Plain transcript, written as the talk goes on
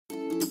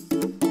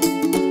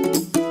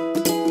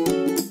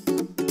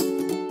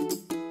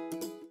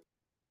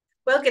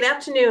Well, good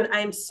afternoon.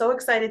 I'm so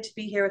excited to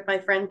be here with my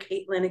friend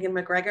Kate Lanigan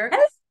McGregor.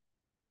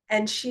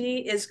 And she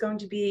is going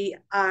to be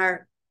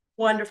our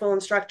wonderful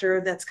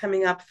instructor that's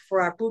coming up for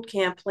our boot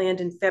camp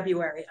planned in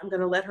February. I'm going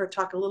to let her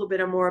talk a little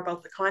bit more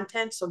about the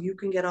content so you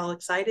can get all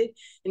excited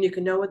and you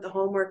can know what the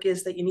homework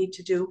is that you need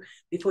to do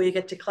before you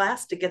get to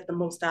class to get the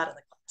most out of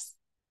the class.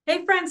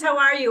 Hey friends, how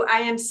are you? I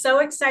am so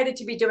excited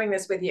to be doing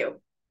this with you.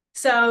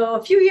 So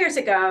a few years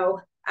ago,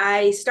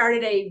 I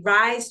started a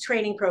RISE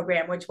training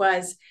program, which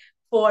was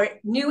for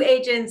new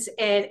agents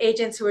and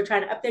agents who are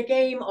trying to up their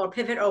game or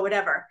pivot or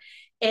whatever.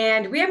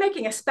 And we are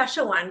making a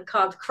special one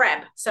called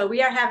CREB. So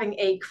we are having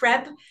a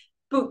CREB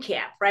boot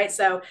camp, right?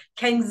 So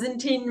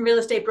Kensington Real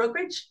Estate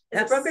Brokerage.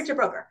 Is it brokerage or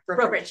broker?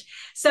 Brokerage.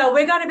 So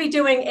we're going to be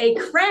doing a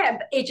CREB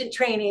agent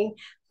training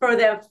for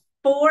the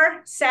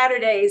 4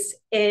 Saturdays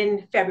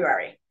in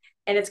February.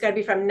 And it's going to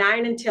be from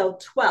 9 until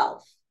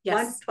 12.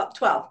 Yes.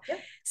 12. Yep.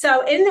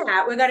 So in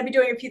that, we're going to be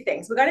doing a few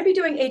things. We're going to be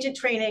doing agent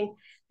training.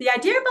 The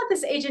idea about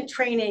this agent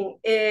training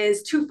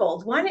is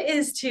twofold. One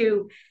is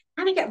to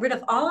kind of get rid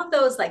of all of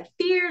those like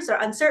fears or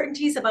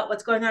uncertainties about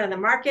what's going on in the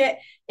market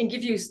and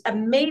give you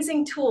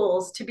amazing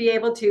tools to be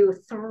able to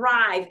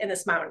thrive in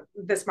this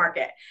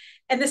market.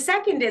 And the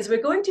second is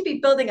we're going to be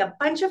building a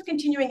bunch of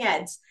continuing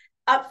eds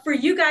up for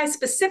you guys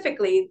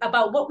specifically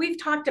about what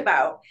we've talked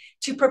about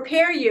to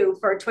prepare you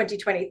for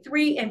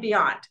 2023 and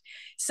beyond.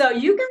 So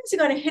you guys are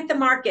going to hit the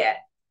market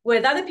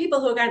with other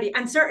people who are going to be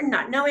uncertain,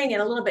 not knowing,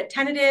 and a little bit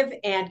tentative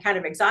and kind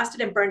of exhausted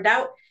and burned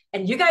out.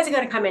 And you guys are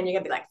going to come in, you're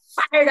going to be like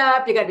fired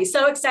up. You're going to be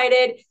so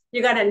excited.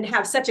 You're going to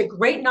have such a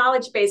great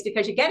knowledge base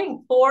because you're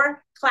getting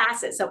 4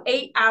 classes. So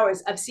 8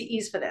 hours of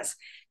CEs for this.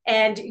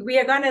 And we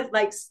are going to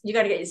you're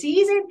going to get your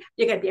CEs in.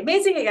 You're going to be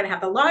amazing. You're going to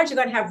have the knowledge.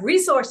 You're going to have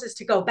resources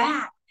to go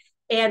back.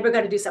 And we're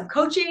going to do some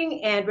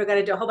coaching and we're going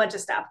to do a whole bunch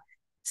of stuff.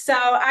 So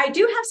I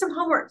do have some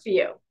homework for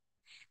you.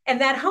 And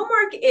that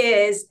homework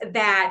is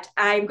that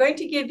I'm going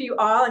to give you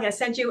all, I'm going to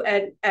send you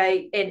an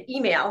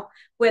email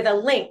with a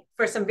link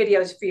for some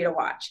videos for you to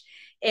watch.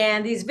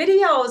 And these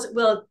videos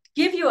will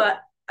give you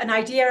an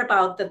idea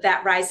about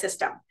that RISE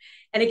system.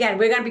 And again,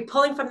 we're going to be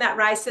pulling from that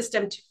RISE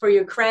system for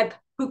your CREB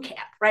boot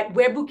camp, right?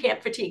 We're boot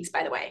camp fatigues,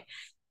 by the way.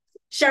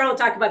 Cheryl will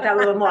talk about that a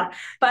little more.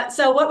 But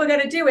so what we're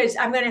going to do is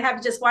I'm going to have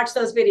you just watch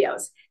those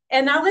videos.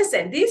 And now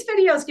listen, these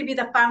videos give you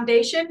the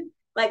foundation,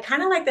 like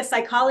kind of like the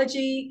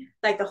psychology,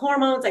 like the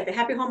hormones, like the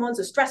happy hormones,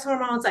 the stress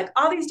hormones, like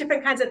all these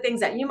different kinds of things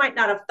that you might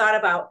not have thought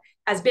about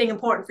as being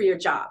important for your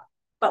job.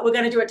 But we're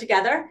going to do it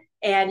together.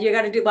 And you're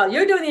going to do, well,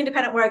 you're doing the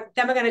independent work,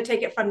 then we're going to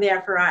take it from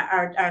there for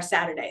our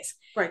Saturdays.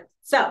 Right.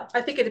 So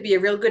I think it'd be a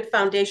real good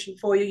foundation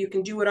for you. You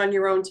can do it on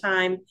your own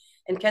time.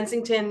 And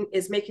Kensington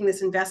is making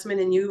this investment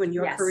in you and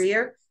your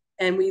career.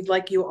 And we'd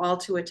like you all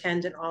to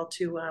attend and all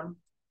to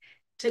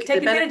take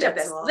advantage of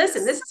this.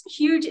 Listen, this is a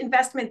huge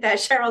investment that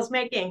Cheryl's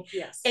making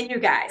in you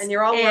guys. And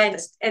you're all worth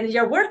it. And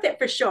you're worth it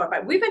for sure.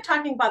 But we've been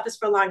talking about this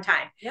for a long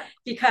time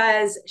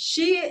because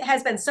she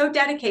has been so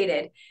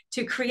dedicated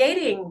to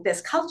creating this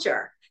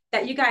culture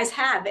that you guys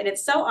have. And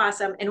it's so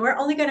awesome. And we're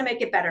only going to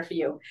make it better for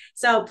you.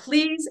 So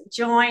please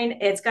join.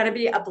 It's going to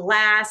be a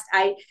blast.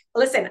 I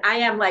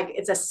am like,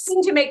 it's a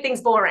sin to make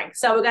things boring.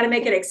 So we're going to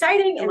make it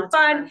exciting and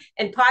fun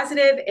and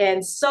positive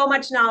and so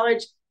much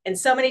knowledge and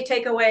so many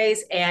takeaways.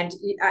 And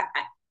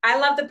I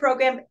love the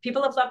program.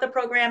 People have loved the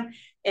program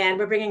and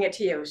we're bringing it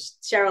to you.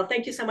 Cheryl,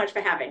 thank you so much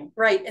for having.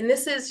 Right. And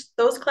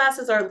those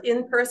classes are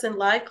in-person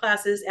live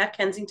classes at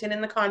Kensington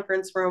in the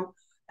conference room.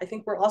 I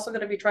think we're also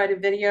going to be trying to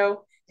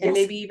video and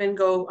maybe even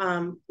go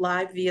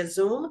live via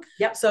Zoom.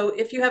 Yep. So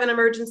if you have an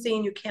emergency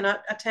and you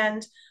cannot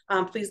attend,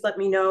 please let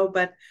me know.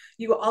 But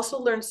you will also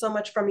learn so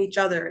much from each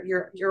other,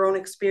 your own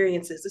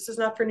experiences. This is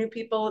not for new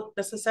people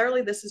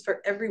necessarily. This is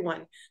for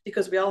everyone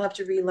because we all have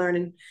to relearn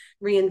and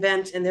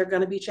reinvent. And there are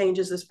going to be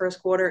changes this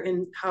first quarter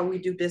in how we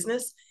do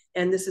business.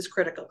 And this is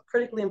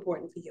critically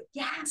important for you.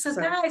 Yeah. So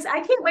guys,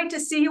 I can't wait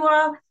to see you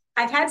all.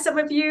 I've had some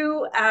of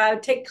you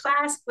take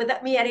class with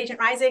me at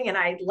Agent Rising, and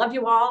I love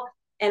you all.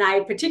 And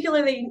I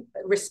particularly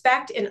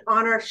respect and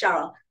honor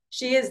Cheryl.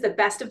 She is the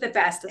best of the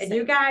best. And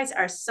you guys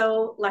are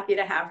so lucky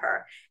to have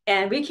her.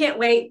 And we can't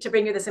wait to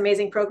bring you this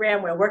amazing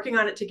program. We're working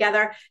on it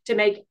together to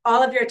make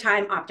all of your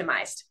time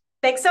optimized.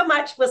 Thanks so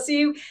much. We'll see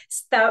you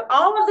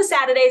all of the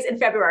Saturdays in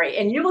February,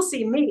 and you will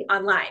see me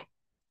online.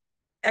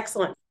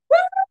 Excellent.